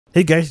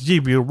Hey guys,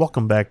 JB here.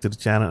 Welcome back to the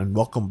channel and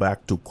welcome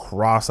back to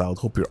Crossout.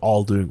 Hope you're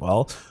all doing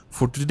well.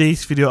 For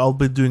today's video, I'll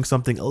be doing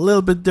something a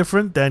little bit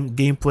different than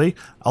gameplay.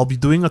 I'll be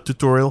doing a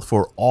tutorial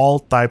for all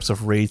types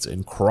of raids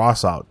in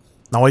Crossout.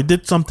 Now, I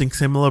did something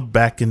similar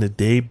back in the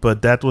day,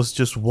 but that was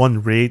just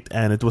one raid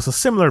and it was a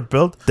similar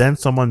build. Then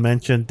someone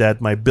mentioned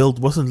that my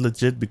build wasn't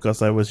legit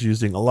because I was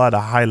using a lot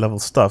of high level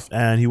stuff,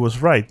 and he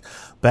was right.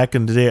 Back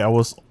in the day, I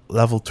was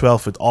level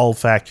 12 with all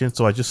factions,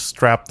 so I just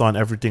strapped on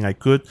everything I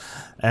could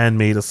and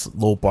made a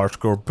low bar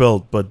score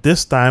build. But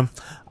this time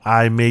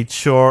I made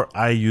sure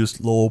I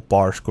used low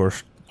bar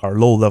scores or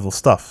low level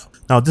stuff.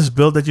 Now, this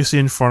build that you see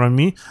in front of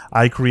me,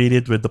 I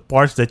created with the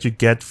parts that you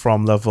get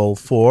from level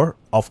 4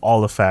 of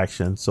all the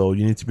factions. So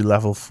you need to be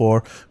level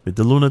 4 with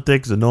the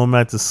lunatics, the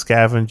nomads, the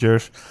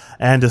scavengers,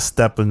 and the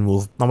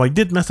steppenwolf. Now, I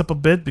did mess up a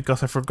bit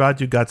because I forgot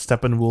you got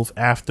steppenwolf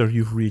after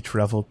you've reached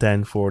level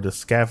 10 for the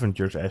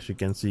scavengers, as you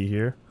can see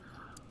here.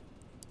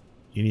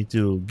 You need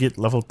to get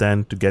level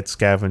 10 to get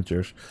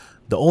scavengers.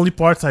 The only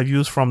parts I've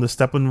used from the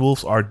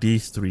steppenwolves are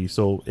these three.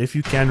 So if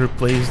you can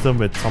replace them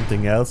with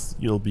something else,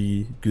 you'll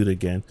be good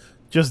again.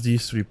 Just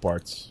these three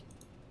parts.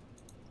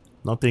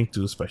 Nothing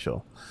too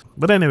special.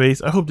 But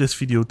anyways, I hope this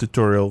video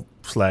tutorial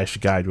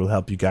 / guide will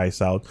help you guys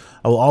out.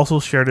 I will also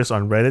share this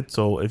on Reddit,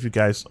 so if you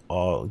guys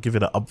give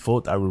it an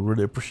upvote, I would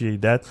really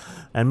appreciate that.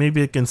 And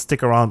maybe it can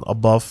stick around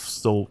above,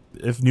 so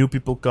if new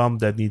people come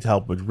that need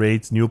help with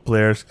raids, new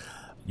players,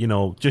 you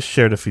know, just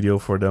share the video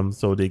for them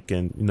so they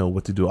can know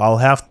what to do. I'll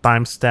have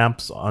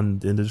timestamps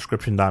in the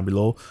description down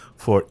below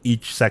for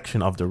each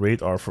section of the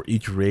raid or for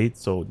each raid,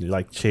 so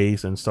like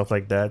chase and stuff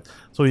like that,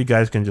 so you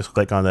guys can just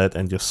click on that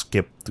and just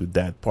skip to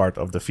that part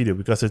of the video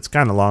because it's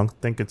kind of long. I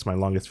think it's my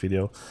longest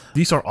video.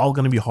 These are all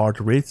going to be hard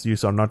raids.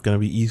 These are not going to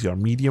be easy or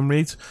medium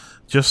raids,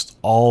 just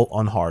all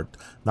on hard.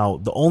 Now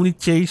the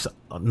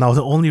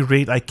only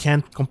raid I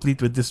can't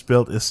complete with this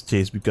build is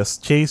chase, because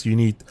chase you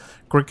need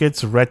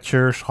crickets,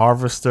 retchers,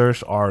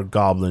 harvesters, or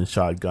goblin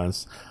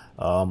shotguns.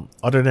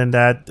 Other than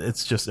that,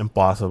 it's just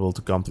impossible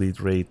to complete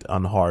raid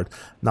on hard.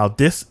 Now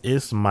this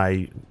is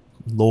my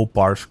low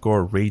bar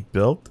score raid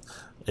build.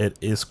 It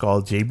is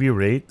called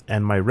JBRider,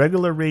 and my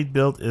regular raid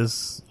build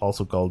is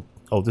also called,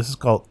 this is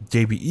called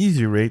JB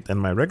Easy Raid, and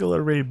my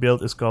regular raid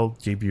build is called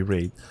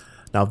JBRider.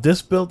 Now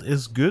this build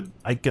is good.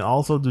 I can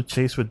also do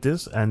chase with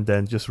this and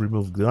then just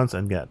remove guns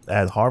and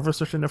add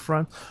harvesters in the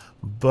front,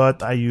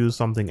 but I use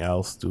something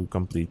else to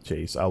complete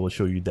chase. I will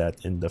show you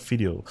that in the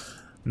video.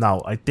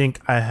 Now I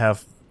think I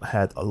have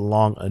had a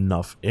long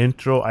enough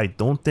intro. I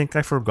don't think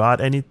I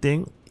forgot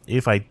anything.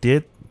 If I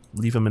did,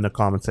 leave them in the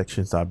comment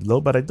sections down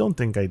below, but I don't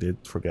think I did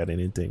forget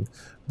anything.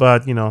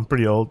 But you know, I'm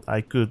pretty old, I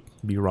could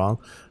be wrong.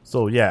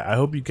 So yeah, I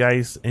hope you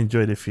guys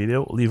enjoyed the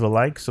video. Leave a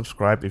like,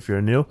 subscribe if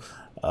you're new.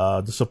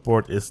 The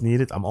support is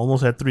needed. I'm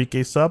almost at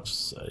 3k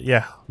subs.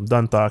 Yeah, I'm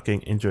done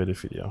talking. Enjoy the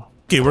video.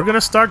 Okay, we're gonna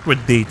start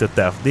with data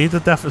theft. Data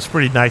theft is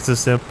pretty nice and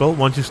simple.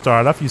 Once you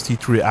start off, you see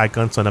 3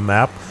 icons on the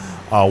map.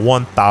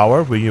 One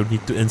tower where you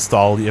need to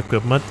install the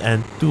equipment,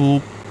 and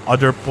 2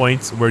 other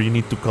points where you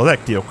need to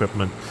collect the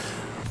equipment.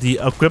 The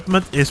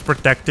equipment is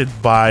protected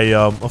by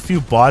a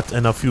few bots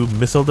and a few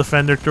missile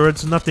defender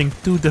turrets. Nothing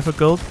too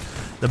difficult.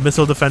 The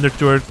missile defender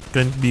turret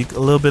can be a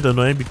little bit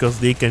annoying because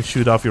they can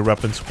shoot off your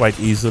weapons quite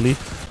easily,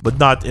 but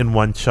not in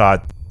one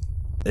shot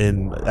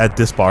at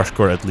this bar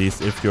score, at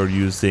least if you're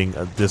using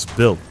this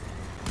build.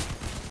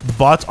 The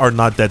bots are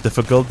not that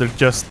difficult. They're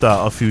just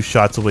a few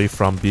shots away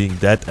from being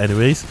dead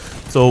anyways.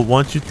 So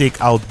once you take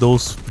out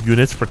those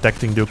units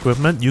protecting the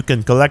equipment, you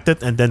can collect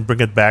it and then bring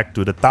it back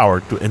to the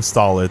tower to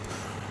install it.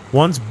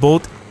 Once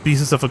both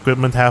pieces of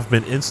equipment have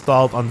been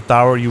installed on the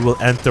tower, you will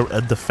enter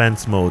a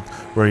defense mode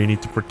where you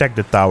need to protect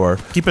the tower.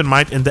 Keep in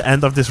mind, in the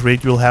end of this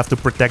raid, you will have to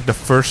protect the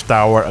first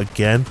tower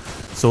again.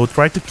 So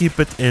try to keep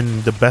it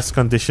in the best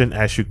condition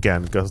as you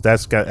can, because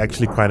that's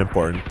actually quite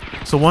important.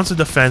 So once the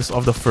defense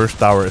of the first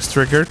tower is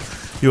triggered,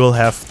 you will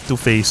have to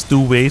face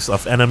 2 waves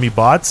of enemy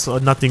bots. So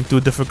nothing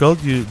too difficult.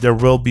 There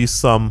will be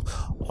some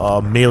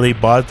melee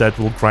bots that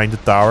will grind the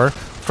tower.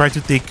 Try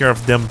to take care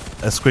of them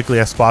as quickly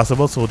as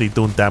possible so they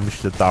don't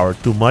damage the tower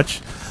too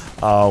much.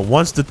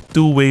 Once the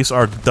 2 waves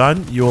are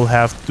done, you will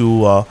have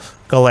to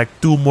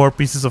collect 2 more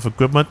pieces of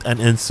equipment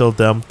and install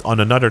them on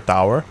another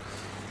tower.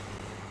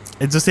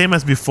 It's the same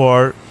as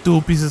before.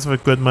 2 pieces of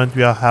equipment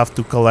we have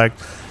to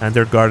collect, and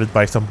they're guarded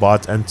by some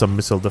bots and some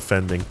missile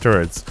defending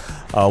turrets.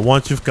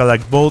 Once you've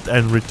collected both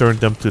and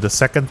returned them to the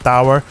second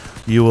tower,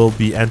 you will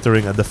be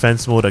entering a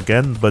defense mode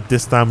again, but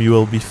this time you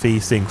will be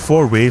facing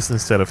 4 waves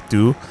instead of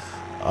 2.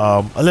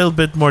 A little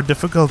bit more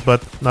difficult,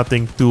 but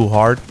nothing too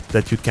hard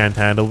that you can't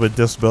handle with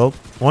this build.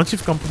 Once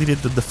you've completed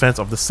the defense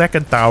of the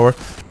second tower,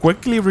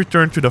 quickly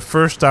return to the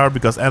first tower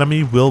because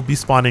enemy will be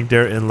spawning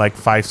there in like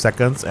 5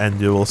 seconds, and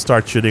you will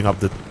start shooting up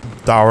the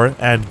tower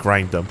and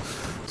grind them.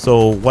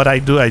 So what I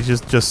do, I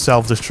just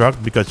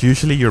self-destruct, because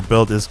usually your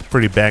build is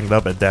pretty banged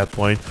up at that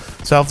point.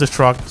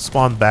 Self-destruct,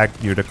 spawn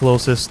back near the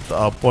closest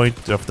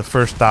point of the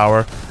first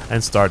tower,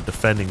 and start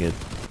defending it.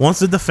 Once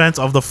the defense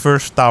of the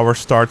first tower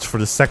starts for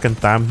the second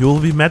time, you will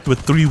be met with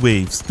 3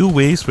 waves. 2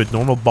 waves with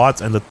normal bots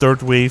and the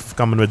third wave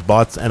coming with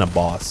bots and a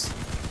boss.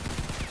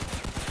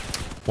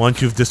 Once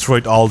you've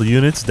destroyed all the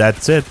units,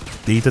 that's it.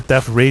 Data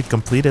theft raid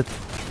completed.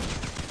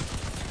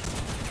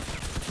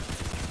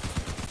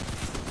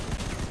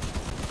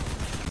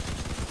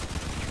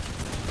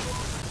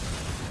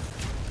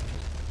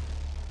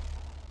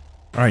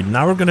 Alright,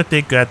 now we're gonna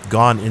take that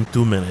gone in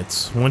 2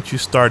 minutes. Once you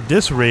start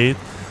this raid,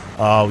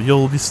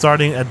 you'll be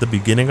starting at the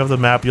beginning of the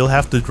map. You'll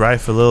have to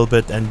drive a little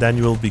bit and then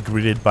you will be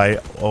greeted by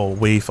a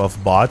wave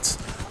of bots.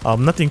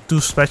 Nothing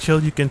too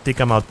special, you can take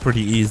them out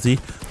pretty easy.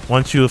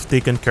 Once you have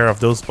taken care of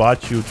those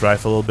bots, you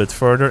drive a little bit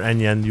further and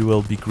then you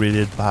will be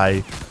greeted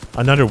by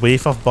another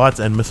wave of bots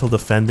and missile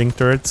defending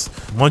turrets.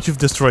 Once you've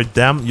destroyed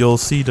them, you'll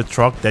see the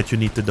truck that you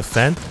need to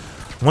defend.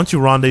 Once you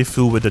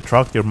rendezvous with the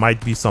truck, there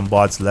might be some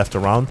bots left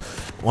around.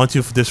 Once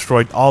you've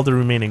destroyed all the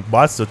remaining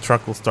bots, the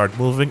truck will start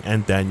moving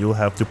and then you'll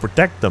have to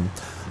protect them.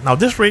 Now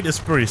this raid is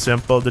pretty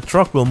simple. The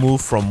truck will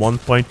move from one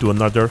point to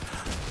another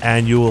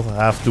and you will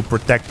have to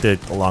protect it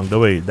along the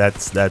way.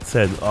 That's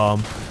it.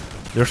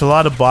 There's a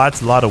lot of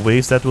bots, a lot of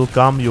waves that will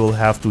come. You will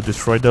have to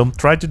destroy them.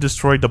 Try to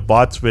destroy the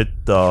bots with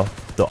the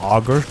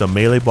augers, the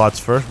melee bots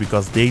first,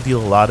 because they deal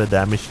a lot of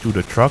damage to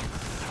the truck.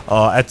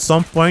 At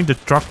some point the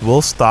truck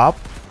will stop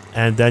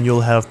and then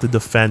you'll have to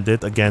defend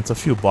it against a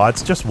few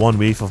bots, just 1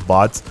 wave of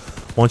bots.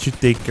 Once you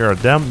take care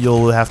of them,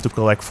 you'll have to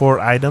collect 4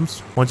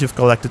 items. Once you've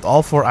collected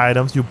all 4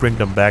 items, you bring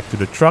them back to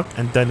the truck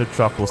and then the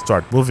truck will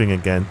start moving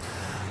again.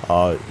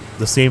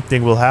 The same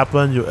thing will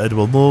happen, it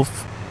will move,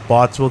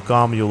 bots will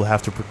come, you'll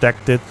have to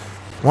protect it.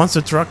 Once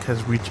the truck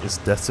has reached its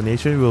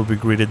destination, you will be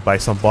greeted by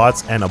some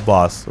bots and a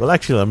boss. Well,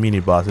 actually a mini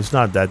boss, it's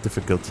not that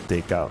difficult to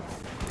take out.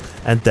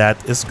 And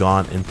that is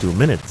gone in 2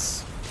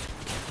 minutes.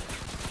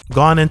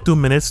 Gone in 2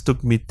 minutes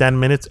took me 10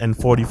 minutes and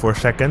 44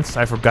 seconds.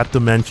 I forgot to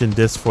mention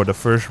this for the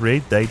first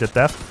raid, data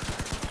theft.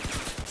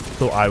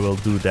 So I will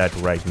do that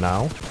right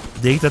now.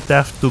 Data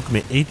theft took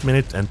me 8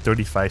 minutes and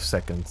 35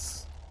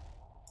 seconds.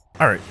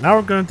 Alright, now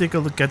we're going to take a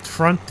look at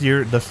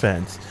Frontier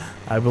Defense.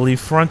 I believe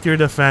Frontier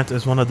Defense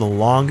is one of the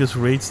longest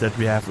raids that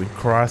we have with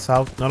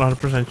Crossout. Not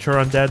 100% sure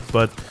on that,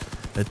 but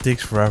it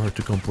takes forever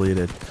to complete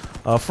it.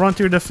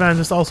 Frontier Defense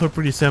is also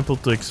pretty simple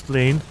to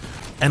explain.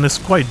 And it's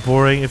quite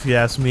boring if you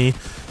ask me.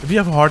 If you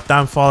have a hard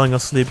time falling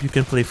asleep, you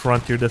can play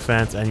Frontier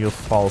Defense and you'll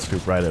fall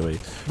asleep right away.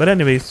 But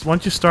anyways,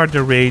 once you start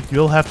the raid,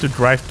 you'll have to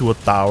drive to a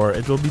tower.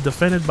 It will be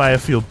defended by a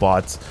few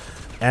bots.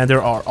 And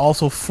there are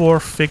also 4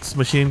 fixed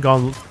machine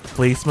gun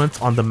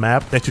placements on the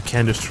map that you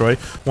can destroy.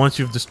 Once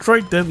you've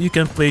destroyed them, you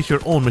can place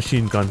your own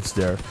machine guns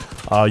there.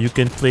 You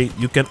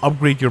can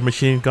upgrade your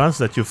machine guns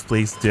that you've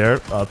placed there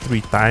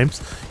 3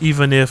 times.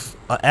 Even if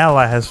an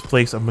ally has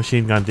placed a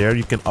machine gun there,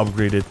 you can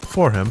upgrade it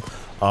for him.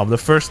 The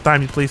first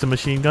time you place a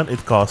machine gun,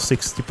 it costs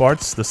 60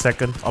 parts. The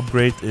second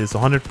upgrade is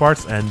 100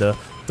 parts, and the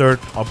third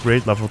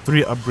upgrade, level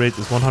 3 upgrade,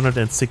 is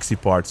 160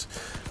 parts.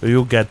 So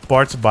you'll get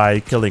parts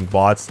by killing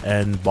bots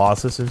and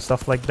bosses and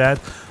stuff like that.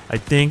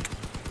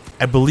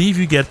 I believe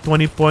you get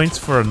 20 points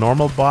for a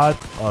normal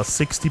bot,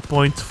 60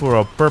 points for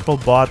a purple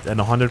bot, and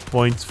 100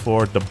 points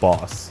for the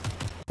boss.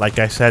 Like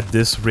I said,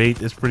 this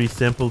raid is pretty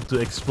simple to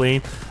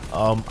explain.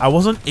 I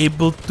wasn't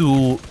able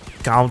to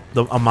count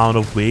the amount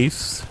of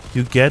waves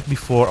you get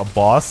before a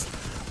boss.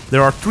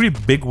 There are 3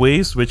 big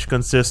waves which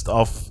consist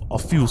of a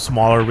few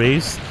smaller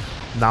waves.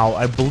 Now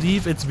I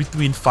believe it's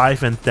between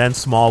 5 and 10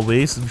 small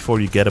waves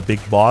before you get a big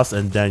boss,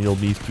 and then you'll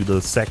move to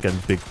the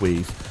second big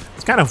wave.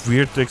 It's kind of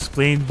weird to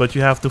explain, but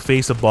you have to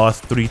face a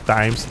boss 3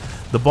 times.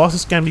 The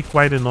bosses can be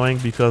quite annoying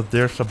because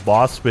there's a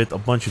boss with a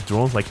bunch of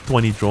drones, like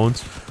 20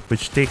 drones,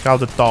 which take out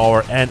the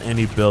tower and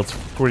any builds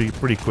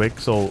pretty quick.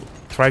 So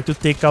try to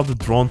take out the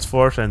drones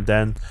first and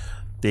then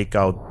take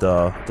out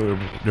the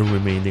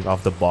remaining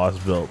of the boss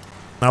build.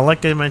 Now,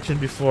 like I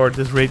mentioned before,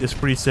 this raid is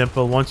pretty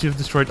simple. Once you've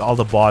destroyed all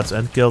the bots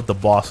and killed the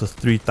bosses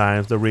 3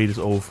 times, the raid is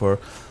over.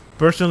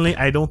 Personally,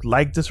 I don't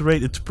like this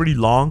raid. It's pretty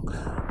long,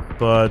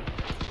 but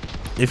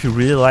if you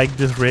really like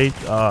this raid,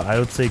 I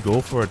would say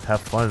go for it. Have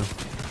fun.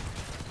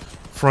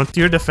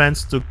 Frontier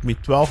Defense took me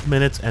 12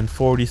 minutes and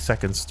 40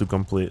 seconds to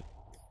complete.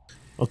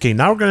 Okay,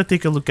 now we're going to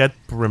take a look at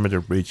Perimeter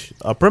Breach.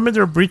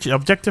 Perimeter Breach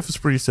objective is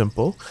pretty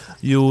simple.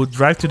 You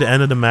drive to the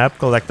end of the map,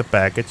 collect the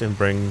package, and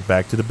bring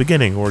back to the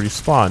beginning where you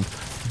spawn.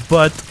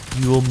 But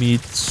you will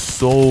meet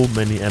so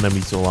many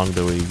enemies along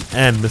the way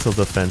and missile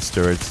defense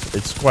turrets.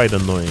 It's quite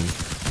annoying.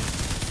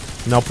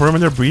 Now,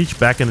 Perimeter Breach,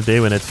 back in the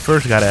day when it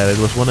first got added,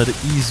 was one of the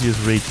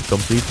easiest raids to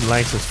complete.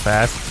 Length is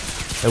fast.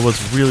 It was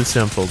really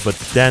simple, but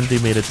then they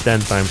made it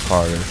 10 times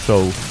harder.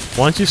 So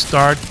once you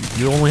start,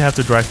 you only have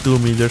to drive 2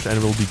 meters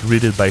and will be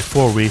greeted by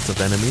 4 waves of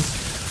enemies.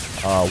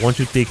 Once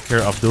you take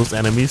care of those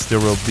enemies, there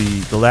will be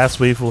the last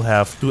wave will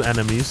have 2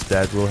 enemies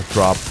that will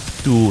drop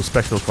 2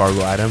 special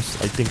cargo items.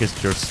 I think it's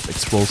just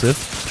explosive,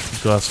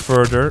 because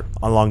further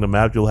along the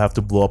map you'll have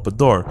to blow up a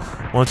door.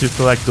 Once you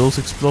collect those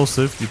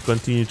explosives, you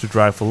continue to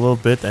drive a little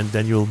bit and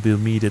then you'll be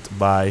meted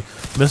by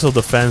missile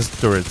defense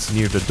turrets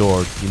near the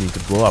door you need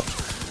to blow up.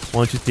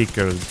 Once you take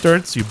care of the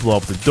turrets, you blow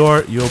up the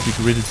door, you'll be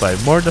greeted by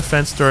more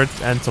defense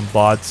turrets and some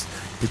bots.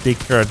 You take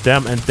care of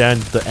them, and then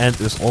the end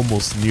is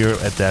almost near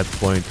at that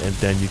point, and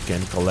then you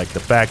can collect the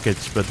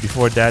package. But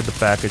before that, the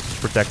package is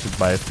protected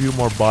by a few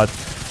more bots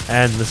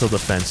and missile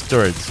defense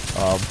turrets.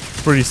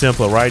 Pretty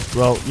simple, right?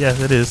 Well,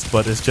 yes, it is,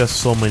 but it's just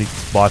so many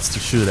bots to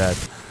shoot at.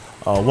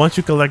 Once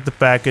you collect the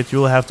package,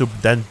 you'll have to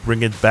then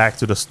bring it back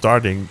to the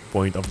starting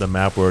point of the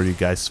map where you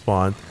guys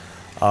spawn,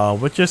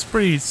 which is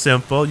pretty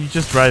simple. You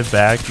just drive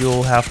back.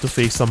 You'll have to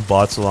face some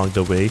bots along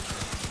the way,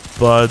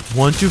 but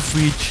once you've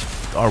reached,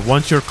 or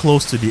once you're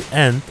close to the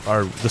end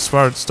or the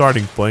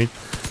starting point,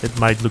 it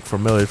might look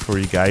familiar for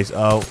you guys.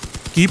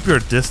 Keep your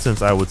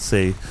distance, I would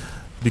say,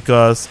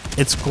 because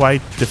it's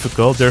quite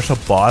difficult. There's a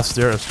boss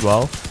there as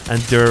well,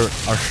 and there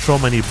are so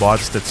many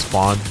bots that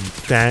spawn.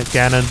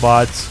 Cannon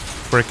bots,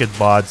 cricket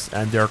bots,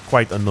 and they're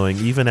quite annoying.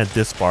 Even at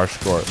this bar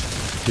score,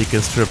 they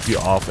can strip you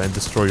off and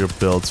destroy your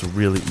builds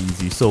really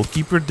easy. So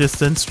keep your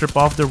distance, strip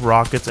off the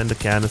rockets and the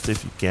cannons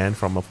if you can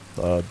from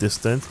a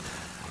distance.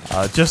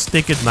 Just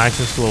take it nice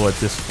and slow at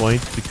this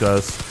point,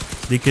 because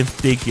they can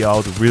take you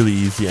out really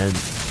easy, and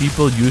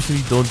people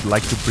usually don't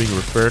like to bring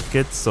repair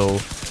kits, so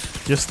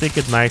just take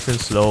it nice and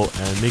slow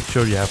and make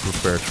sure you have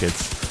repair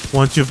kits.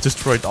 Once you've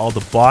destroyed all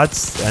the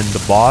bots and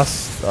the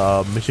boss,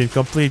 mission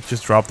complete.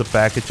 Just drop the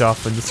package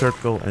off in the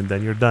circle and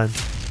then you're done.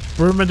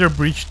 Perimeter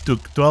breach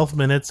took 12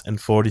 minutes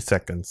and 40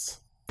 seconds.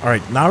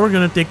 Alright, now we're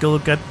gonna take a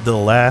look at the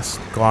Last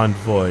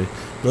Convoy.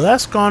 The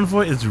Last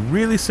Convoy is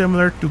really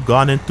similar to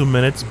Gone in 2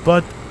 minutes,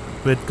 but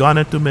with Gone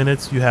in 2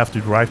 minutes you have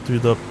to drive to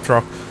the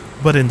truck,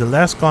 but in the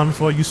Last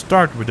Convoy you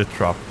start with the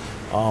truck.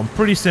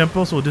 Pretty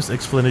simple, so this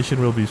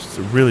explanation will be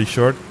really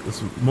short.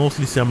 It's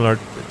mostly similar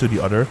to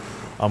the other.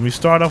 You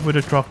start off with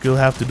a truck, you'll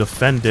have to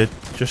defend it,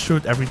 just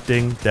shoot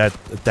everything that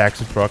attacks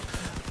the truck,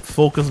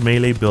 focus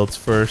melee builds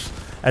first.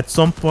 At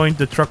some point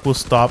the truck will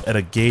stop at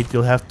a gate,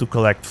 you'll have to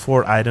collect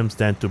 4 items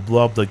then to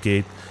blow up the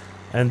gate,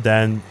 and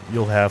then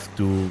you'll have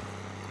to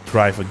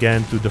drive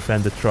again to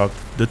defend the truck.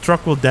 The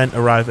truck will then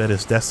arrive at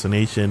its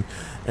destination,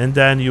 and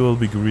then you will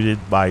be greeted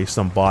by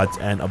some bots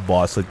and a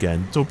boss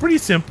again. So pretty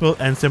simple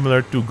and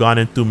similar to Gone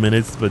in 2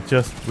 minutes, but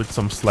just with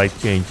some slight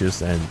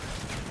changes and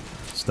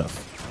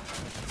stuff.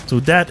 So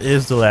that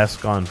is the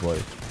Last Convoy.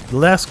 The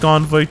Last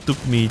Convoy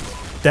took me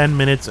 10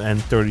 minutes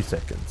and 30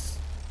 seconds.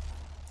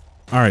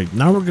 Alright,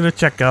 now we're gonna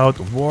check out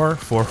War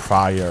for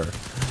Fire.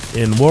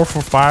 In War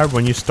for Fire,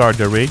 when you start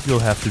the raid, you'll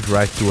have to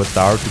drive to a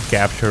tower to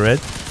capture it.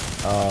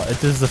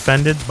 It is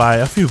defended by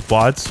a few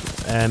bots,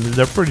 and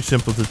they're pretty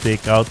simple to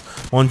take out.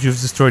 Once you've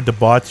destroyed the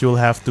bots, you'll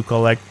have to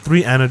collect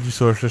 3 energy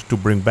sources to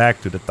bring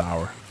back to the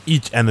tower.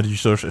 Each energy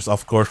source is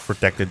of course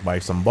protected by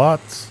some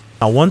bots.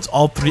 Now once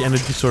all 3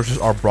 energy sources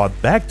are brought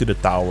back to the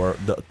tower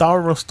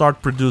will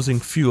start producing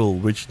fuel,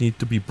 which need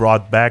to be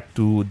brought back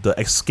to the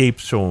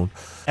escape zone.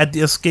 At the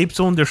escape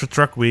zone, there's a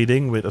truck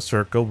waiting with a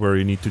circle where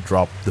you need to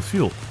drop the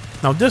fuel.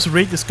 Now this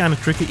raid is kind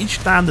of tricky. Each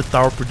time the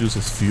tower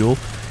produces fuel,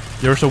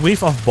 there's a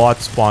wave of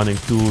bots spawning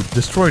to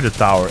destroy the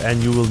tower,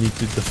 and you will need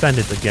to defend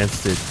it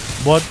against it.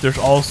 But there's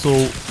also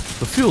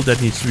the fuel that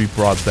needs to be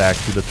brought back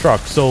to the truck.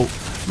 So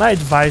my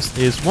advice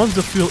is, once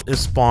the fuel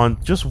is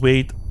spawned, just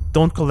wait,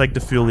 don't collect the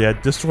fuel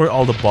yet, destroy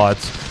all the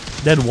bots,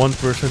 then one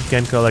person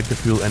can collect the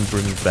fuel and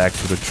bring it back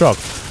to the truck.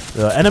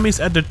 The enemies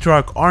at the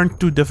truck aren't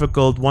too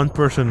difficult, one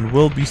person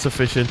will be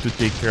sufficient to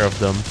take care of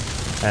them,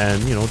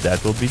 and you know,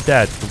 that will be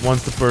that.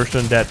 Once the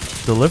person that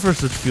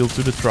delivers the fuel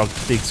to the truck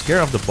takes care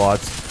of the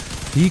bots,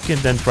 he can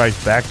then drive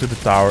back to the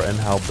tower and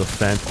help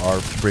defend or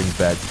bring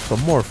back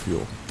some more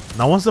fuel.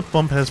 Now once the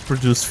pump has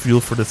produced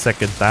fuel for the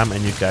second time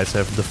and you guys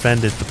have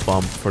defended the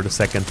pump for the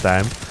second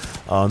time,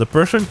 the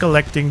person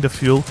collecting the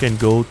fuel can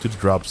go to the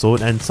drop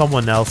zone and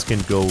someone else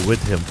can go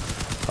with him.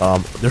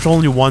 There's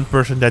only one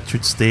person that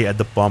should stay at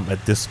the pump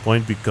at this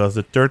point, because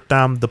the third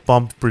time the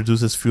pump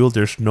produces fuel,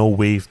 there's no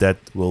wave that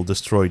will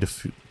destroy the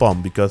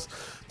pump, because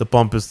the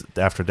pump is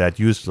after that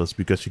useless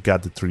because you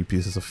got the 3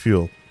 pieces of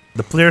fuel.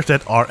 The players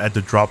that are at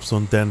the drop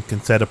zone then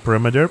can set a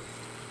perimeter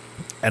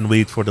and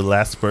wait for the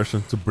last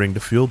person to bring the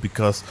fuel,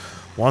 because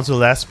once the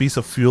last piece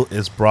of fuel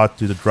is brought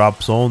to the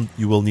drop zone,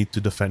 you will need to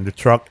defend the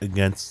truck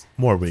against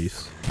more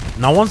waves.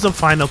 Now once the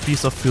final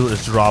piece of fuel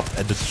is dropped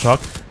at the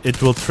truck,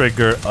 it will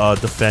trigger a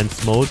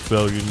defense mode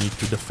where you need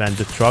to defend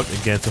the truck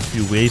against a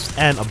few waves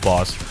and a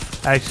boss.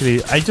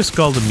 Actually, I just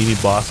call them mini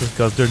bosses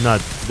because they're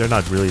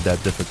not really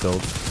that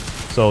difficult.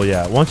 So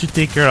yeah, once you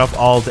take care of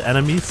all the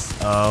enemies,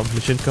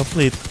 mission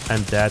complete,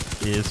 and that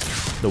is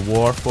the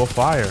War for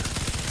Fire.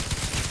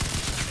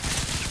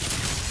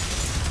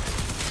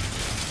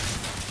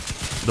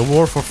 The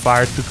War for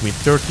Fire took me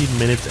 13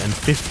 minutes and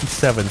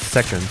 57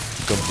 seconds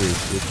to complete,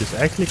 which is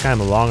actually kind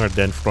of longer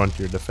than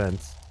Frontier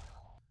Defense.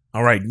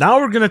 Alright, now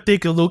we're gonna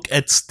take a look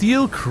at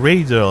Steel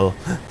Cradle.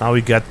 Now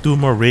we got 2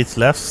 more raids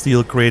left,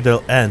 Steel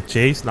Cradle and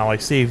Chase. Now I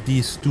saved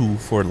these 2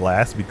 for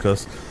last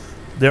because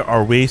there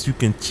are ways you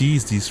can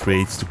cheese these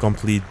raids to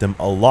complete them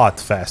a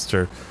lot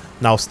faster.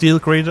 Now Steel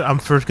Cradle, I'm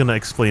first gonna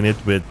explain it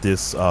with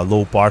this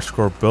low bar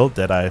score build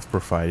that I have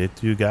provided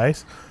to you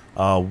guys.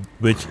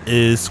 which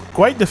is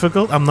quite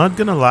difficult. I'm not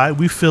gonna lie,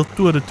 we failed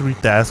 2 of the 3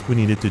 tasks we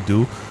needed to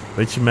do,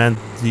 which meant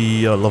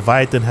the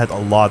Leviathan had a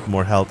lot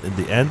more health in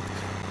the end,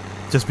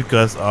 just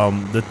because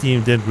the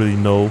team didn't really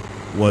know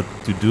what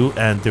to do,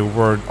 and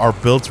our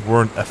builds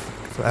weren't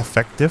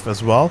effective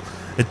as well.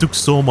 It took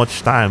so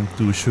much time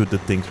to shoot the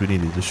things we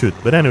needed to shoot.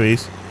 But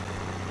anyways,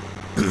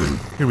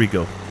 here we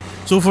go.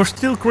 So for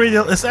Steel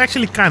Cradle, it's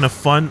actually kind of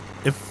fun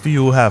if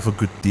you have a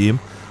good team.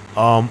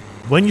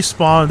 When you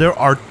spawn, there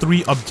are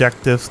 3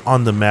 objectives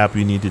on the map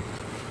you need to...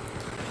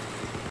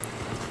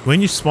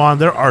 When you spawn,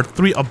 there are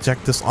 3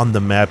 objectives on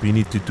the map you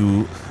need to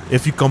do.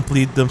 If you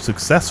complete them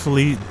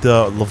successfully,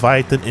 the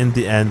Leviathan in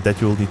the end that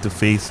you will need to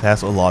face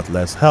has a lot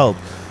less health.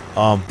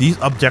 These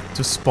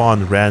objectives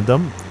spawn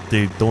random.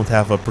 They don't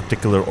have a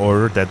particular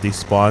order that they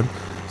spawn.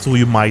 So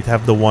you might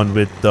have the one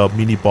with the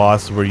mini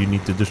boss where you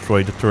need to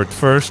destroy the turret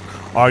first,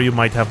 or you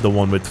might have the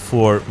one with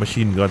 4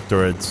 machine gun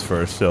turrets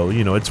first. So,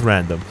 you know, it's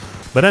random.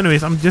 But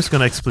anyways, I'm just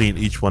gonna explain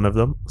each one of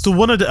them. So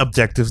one of the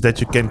objectives that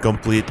you can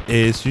complete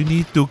is you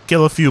need to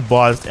kill a few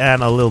boss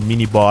and a little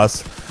mini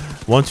boss.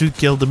 Once you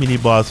kill the mini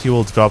boss, he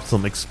will drop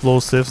some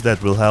explosives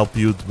that will help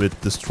you with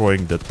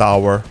destroying the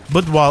tower.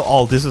 But while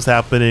all this is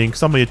happening,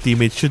 some of your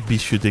teammates should be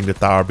shooting the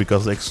tower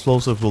because the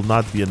explosive will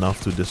not be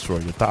enough to destroy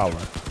the tower.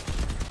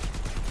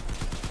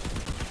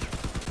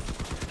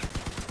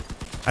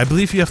 I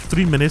believe you have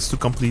 3 minutes to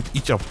complete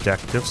each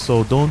objective,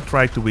 so don't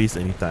try to waste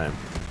any time.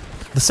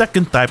 The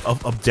second type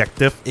of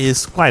objective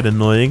is quite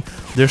annoying.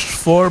 There's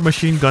 4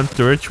 machine gun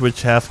turrets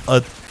which have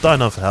a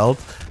ton of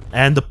health,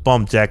 and the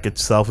pump jack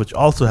itself which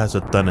also has a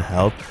ton of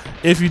health.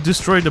 If you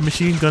destroy the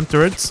machine gun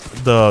turrets,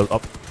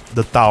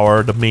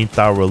 the main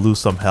tower will lose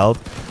some health,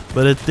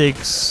 but it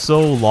takes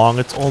so long,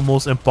 it's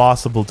almost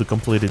impossible to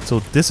complete it. So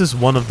this is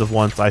one of the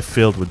ones I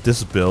failed with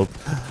this build.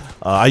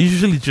 I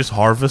usually just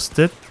harvest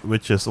it,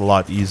 which is a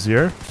lot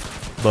easier,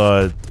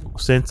 but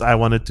since I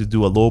wanted to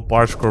do a low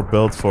power score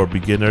build for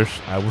beginners,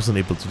 I wasn't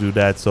able to do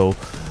that. So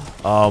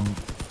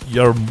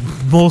you're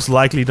most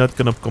likely not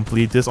gonna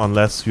complete this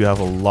unless you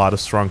have a lot of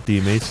strong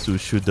teammates to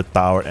shoot the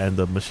tower and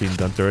the machine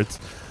gun turrets.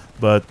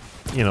 But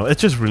you know,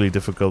 it's just really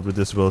difficult with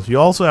this build. You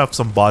also have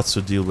some bots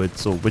to deal with,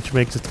 so which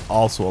makes it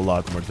also a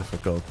lot more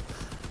difficult.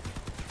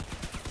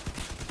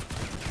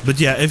 But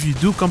yeah, if you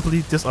do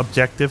complete this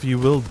objective, you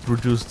will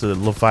reduce the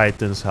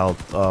Leviathan's health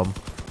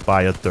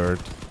by a third.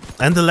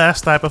 And the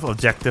last type of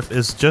objective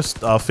is just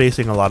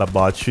facing a lot of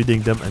bots,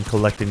 shooting them and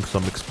collecting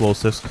some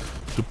explosives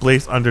to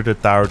place under the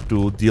tower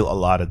to deal a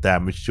lot of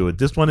damage to it.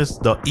 This one is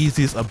the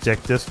easiest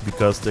objective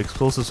because the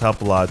explosives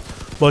help a lot,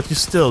 but you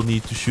still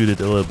need to shoot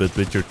it a little bit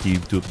with your team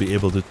to be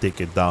able to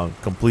take it down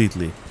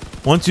completely.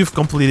 Once you've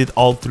completed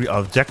all 3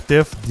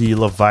 objectives, the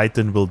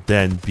Leviathan will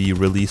then be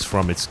released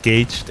from its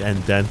cage and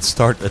then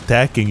start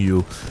attacking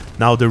you.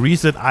 Now the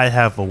reason I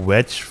have a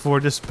wedge for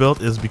this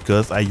build is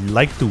because I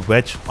like to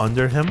wedge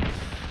under him,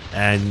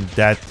 and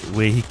that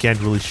way he can't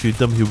really shoot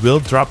them. He will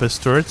drop his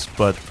turrets,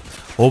 but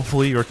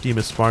hopefully your team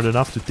is smart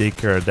enough to take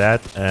care of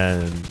that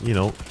and, you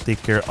know,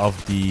 take care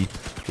of the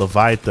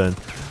Leviathan.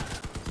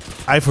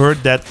 I've heard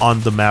that on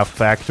the map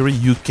factory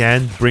you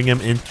can bring him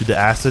into the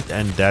asset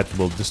and that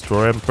will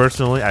destroy him.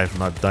 Personally, I've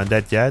not done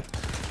that yet,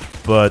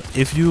 but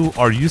if you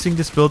are using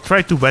this build,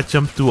 try to wedge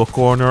him to a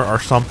corner or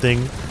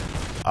something,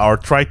 or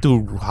try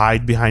to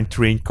hide behind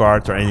train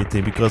carts or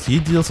anything, because he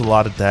deals a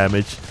lot of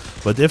damage.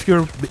 But if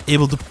you're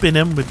able to pin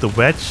him with the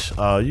wedge,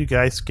 you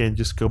guys can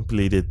just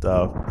complete it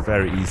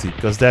very easy,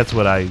 because that's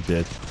what I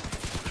did.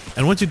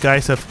 And once you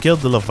guys have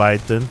killed the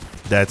Leviathan,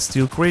 that's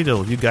Steel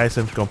Cradle. You guys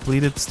have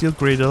completed Steel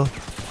Cradle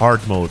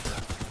hard mode,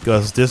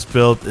 because this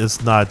build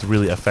is not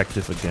really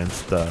effective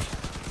against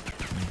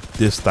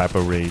this type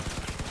of raid.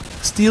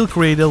 Steel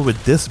Cradle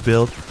with this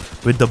build,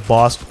 with the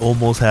boss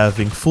almost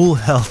having full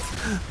health,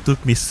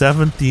 took me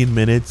 17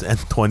 minutes and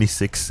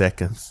 26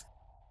 seconds.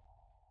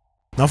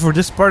 Now for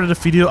this part of the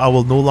video, I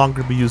will no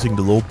longer be using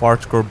the low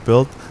power score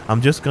build.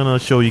 I'm just gonna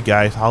show you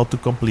guys how to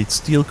complete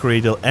Steel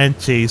Cradle and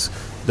Chase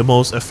the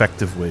most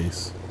effective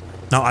ways.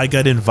 Now I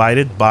got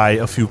invited by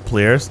a few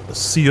players,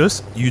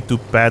 Zeus,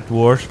 YouTube Pad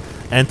Wars,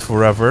 and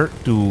Forever,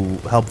 to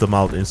help them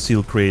out in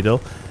Steel Cradle,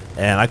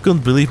 and I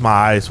couldn't believe my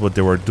eyes what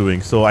they were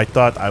doing, so I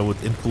thought I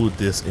would include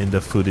this in the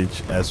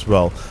footage as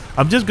well.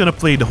 I'm just gonna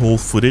play the whole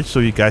footage so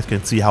you guys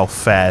can see how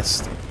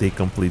fast they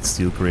complete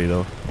Steel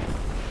Cradle.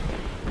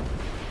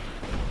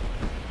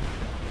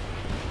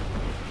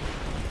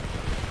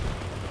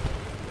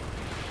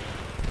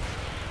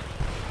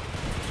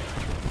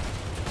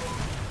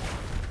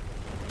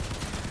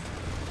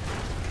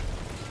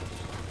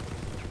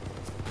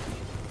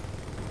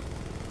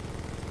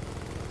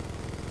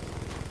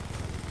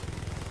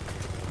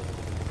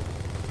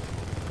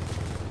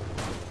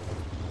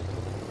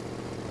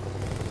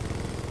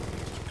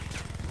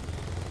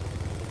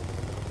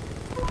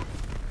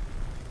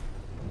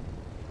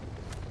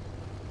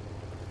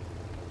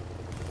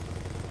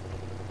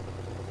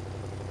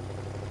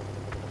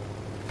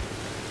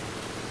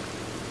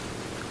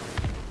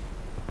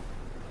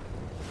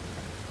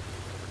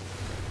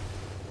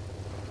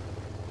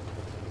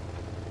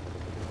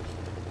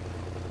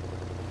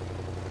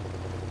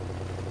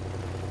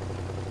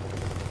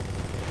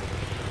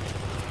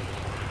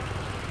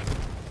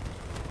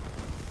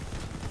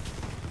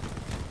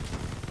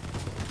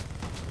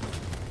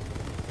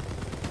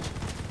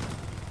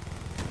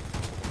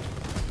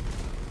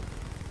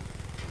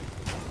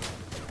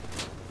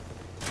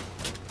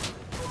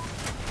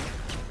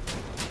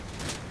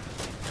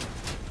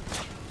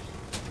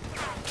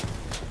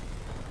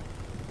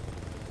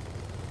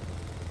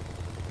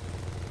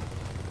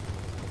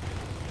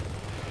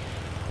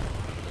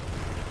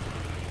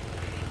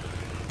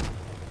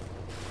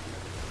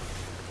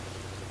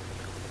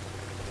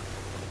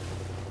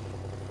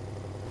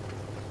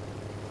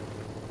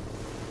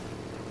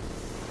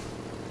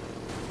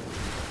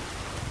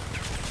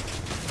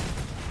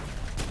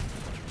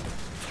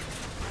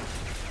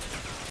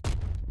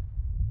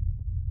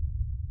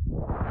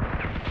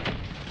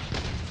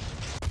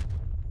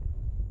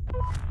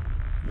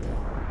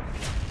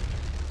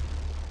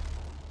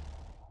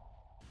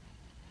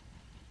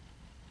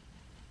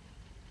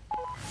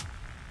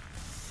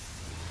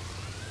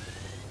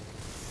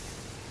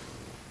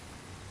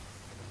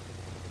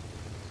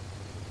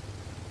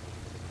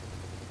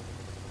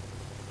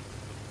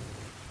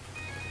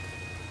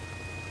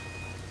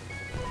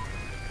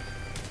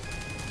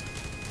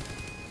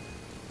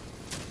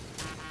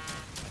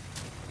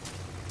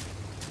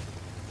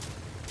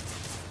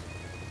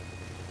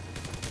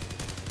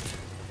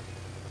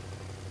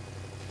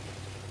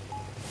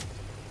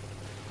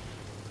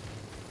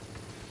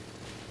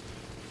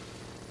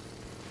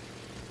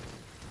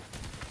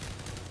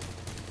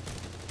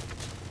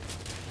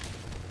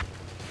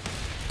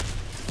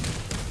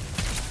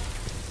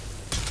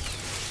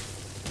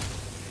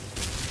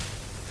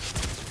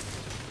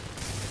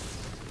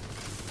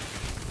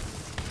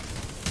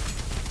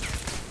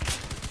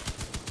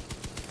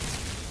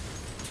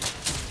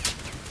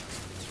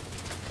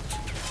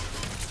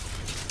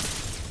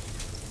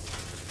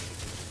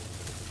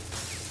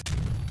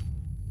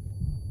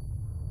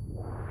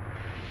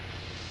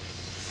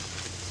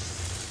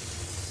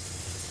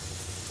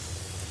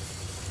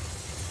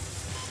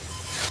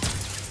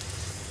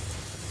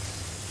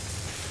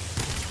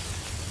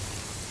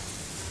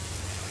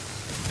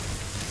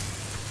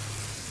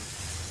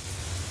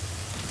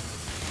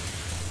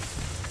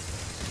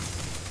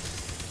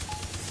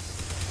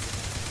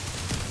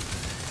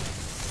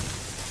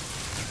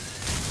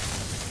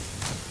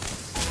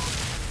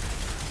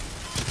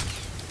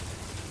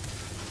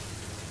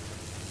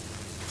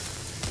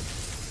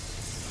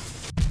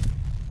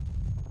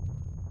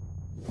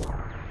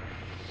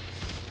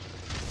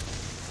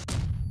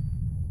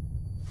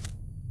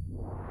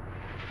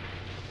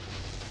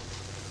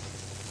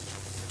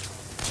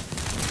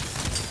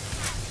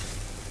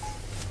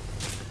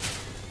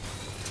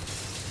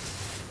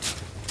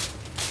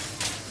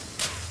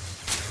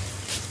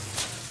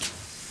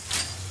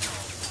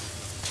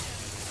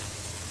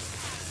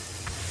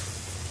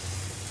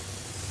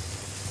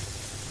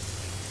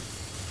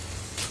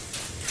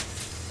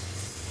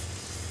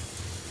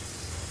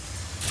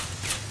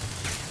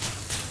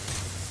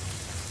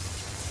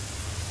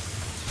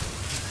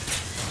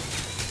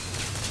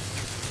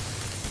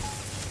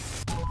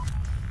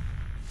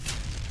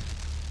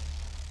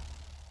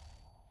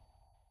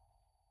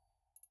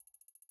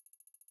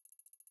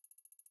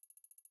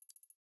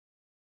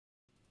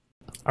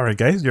 Alright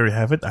guys, there you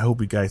have it. I hope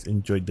you guys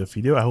enjoyed the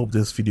video. I hope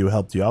this video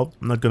helped you out.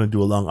 I'm not gonna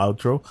do a long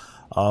outro.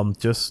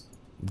 Just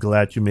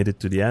glad you made it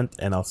to the end,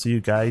 and I'll see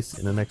you guys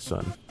in the next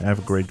one. Have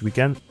a great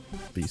weekend.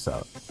 Peace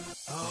out.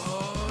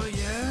 Oh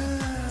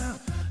yeah,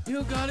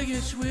 you gotta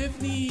get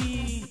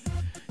swifty.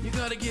 You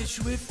gotta get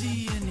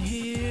swifty in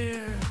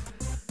here.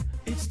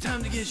 It's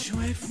time to get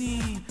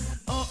swifty.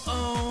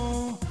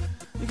 Uh-oh,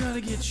 you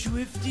gotta get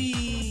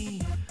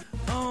swifty.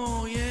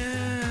 Oh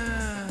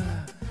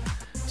yeah.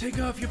 Take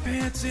off your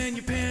pants and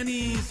your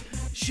panties.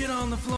 Shit on the floor.